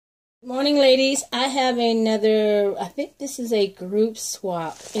Morning, ladies. I have another, I think this is a group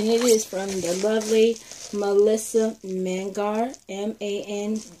swap, and it is from the lovely Melissa Mangor, M-A-N-G-O-R.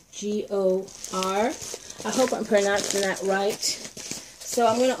 I hope I'm pronouncing that right. So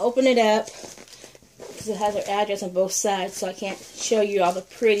I'm going to open it up because it has her address on both sides, so I can't show you all the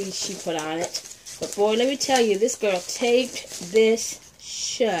pretty she put on it. But boy, let me tell you, this girl taped this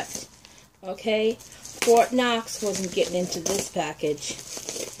shut. Okay? Fort Knox wasn't getting into this package.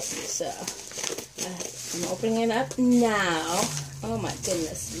 So, I'm opening it up now. Oh my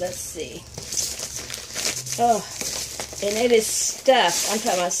goodness, let's see. Oh, and it is stuffed. I'm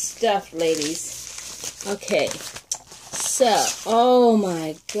talking about stuffed, ladies. Okay, so, oh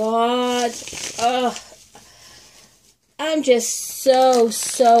my God. Oh, I'm just so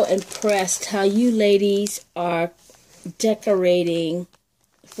impressed how you ladies are decorating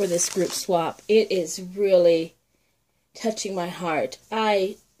for this group swap. It is really touching my heart.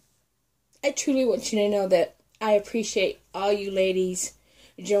 I truly want you to know that I appreciate all you ladies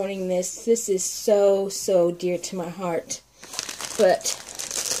joining this. This is so dear to my heart. But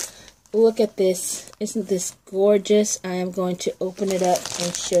look at this. Isn't this gorgeous? I am going to open it up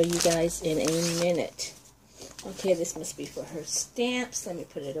and show you guys in a minute. Okay, this must be for her stamps. Let me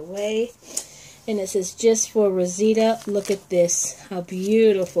put it away. And it says, just for Rosita. Look at this. How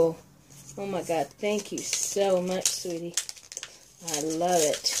beautiful. Oh my God. Thank you so much, sweetie. I love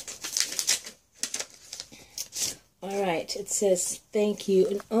it. Alright, it says thank you.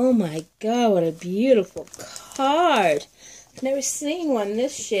 And oh my God, what a beautiful card. I've never seen one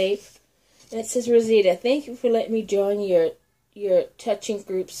this shape. And it says, Rosita, thank you for letting me join your touching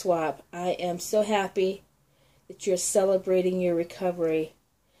group swap. I am so happy that you're celebrating your recovery.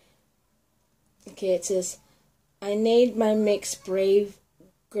 Okay, it says, I named my mix Brave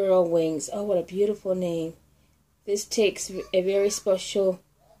Girl Wings. Oh, what a beautiful name. This takes a very special,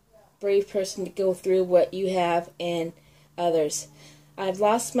 brave person to go through what you have and others. I have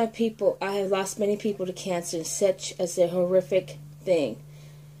lost many people to cancer, such as a horrific thing.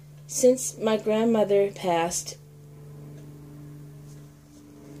 Since my grandmother passed,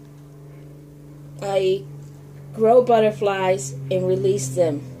 I grow butterflies and release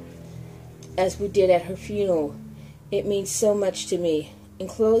them, as we did at her funeral. It means so much to me.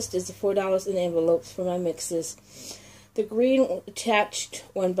 Enclosed is the $4 in envelopes for my mixes. The green attached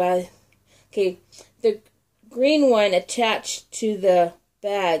one the green one attached to the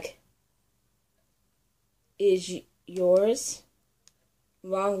bag is yours,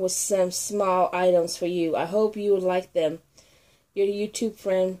 along with some small items for you. I hope you will like them. Your YouTube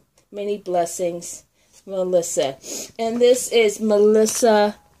friend, many blessings, Melissa. And this is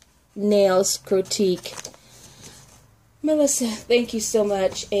Melissa Nails Critique. Melissa, thank you so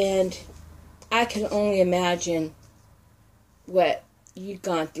much, and I can only imagine what you've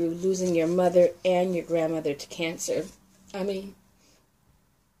gone through, losing your mother and your grandmother to cancer. I mean,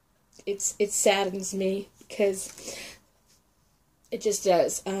 it saddens me, because it just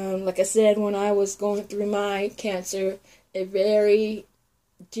does. Like I said, when I was going through my cancer, a very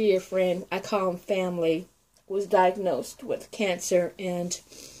dear friend, I call him family, was diagnosed with cancer, and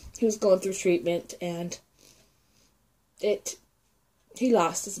he was going through treatment, and he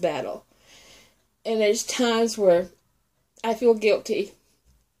lost his battle. And there's times where I feel guilty,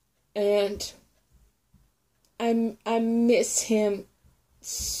 and I miss him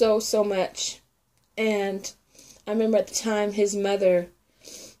so much. And I remember at the time his mother,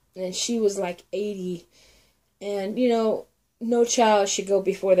 and she was like 80, and you know, no child should go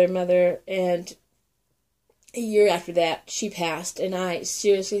before their mother, and a year after that she passed, and I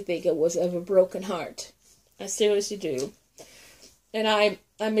seriously think it was of a broken heart. I seriously do. And I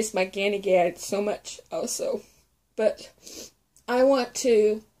miss my granny-dad so much also. But I want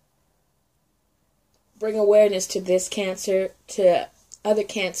to bring awareness to this cancer, to other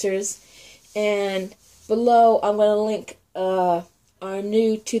cancers. And below I'm going to link our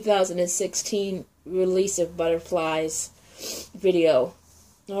new 2016 release of butterflies video.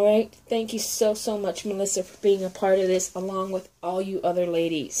 Alright? Thank you so much, Melissa, for being a part of this, along with all you other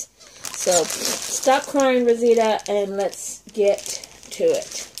ladies. So, stop crying, Rosita, and let's get to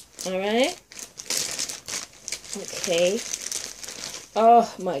it. Alright? Okay.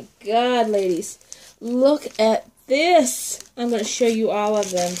 Oh, my God, ladies. Look at this. I'm going to show you all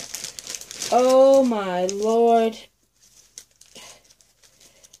of them. Oh, my Lord.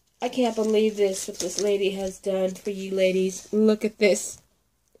 I can't believe this, what this lady has done for you ladies. Look at this.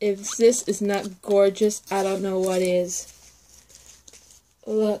 If this is not gorgeous, I don't know what is.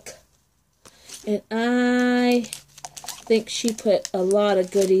 Look. And I think she put a lot of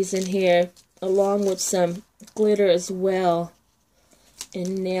goodies in here, along with some glitter as well.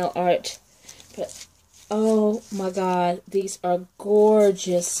 in nail art. But oh my God, these are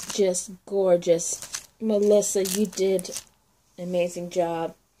gorgeous, just gorgeous. Melissa, you did an amazing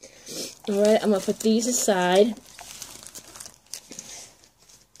job. Alright, I'm going to put these aside.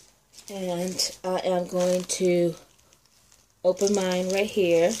 And I am going to open mine right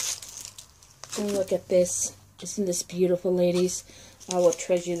here. And look at this. Isn't this beautiful, ladies? I will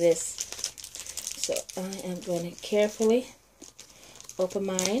treasure this. So I am going to carefully open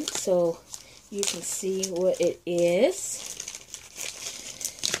mine so you can see what it is.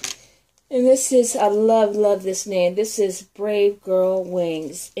 And this is, I love this name. This is Brave Girl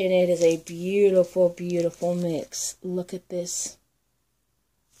Wings. And it is a beautiful, beautiful mix. Look at this.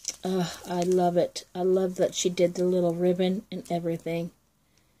 I love it. I love that she did the little ribbon and everything.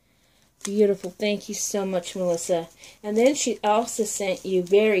 Beautiful. Thank you so much, Melissa. And then she also sent you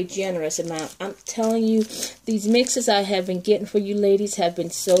very generous amount. I'm telling you, these mixes I have been getting for you ladies have been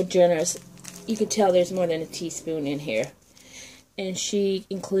so generous. You can tell there's more than a teaspoon in here. And she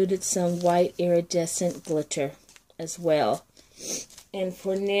included some white iridescent glitter as well. And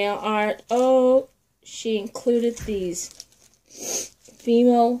for nail art, oh, she included these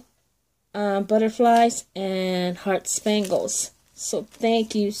female butterflies and heart spangles. So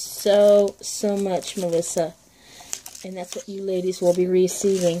thank you so much, Melissa. And that's what you ladies will be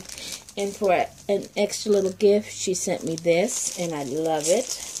receiving. And for an extra little gift, she sent me this, and I love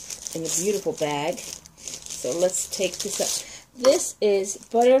it, in a beautiful bag. So let's take this up. This is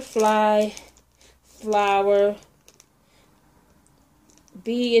butterfly flower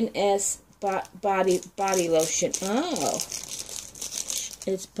B&S body lotion. Oh,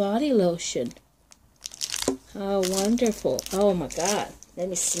 it's body lotion. Oh, wonderful. Oh my God. Let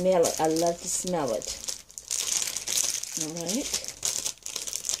me smell it. I love to smell it. Alright.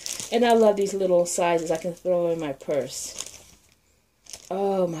 And I love these little sizes. I can throw in my purse.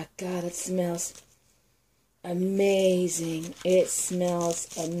 Oh my God, it smells amazing. It smells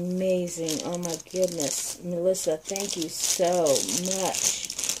amazing. Oh my goodness. Melissa, thank you so much.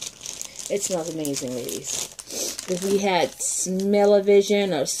 It smells amazing, ladies. If we had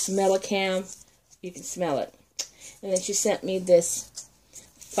smell-o-vision or smell-o-cam, you can smell it. And then she sent me this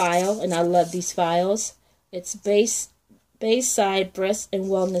file, and I love these files. It's Bayside Breast and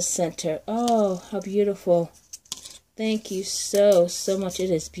Wellness Center. Oh, how beautiful. Thank you so much.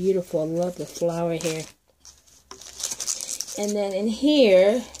 It is beautiful. I love the flower here. And then in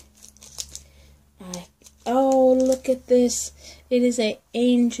here, oh, look at this. It is an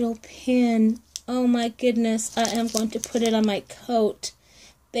angel pin. Oh my goodness. I am going to put it on my coat.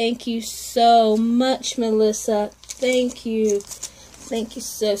 Thank you so much, Melissa. Thank you. Thank you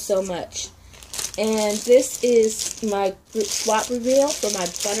so much. And this is my group swap reveal for my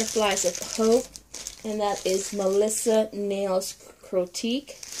Butterflies of Hope. And that is Melissa Nails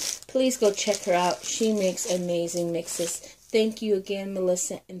Critique. Please go check her out. She makes amazing mixes. Thank you again,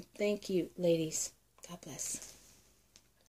 Melissa. And thank you, ladies. God bless.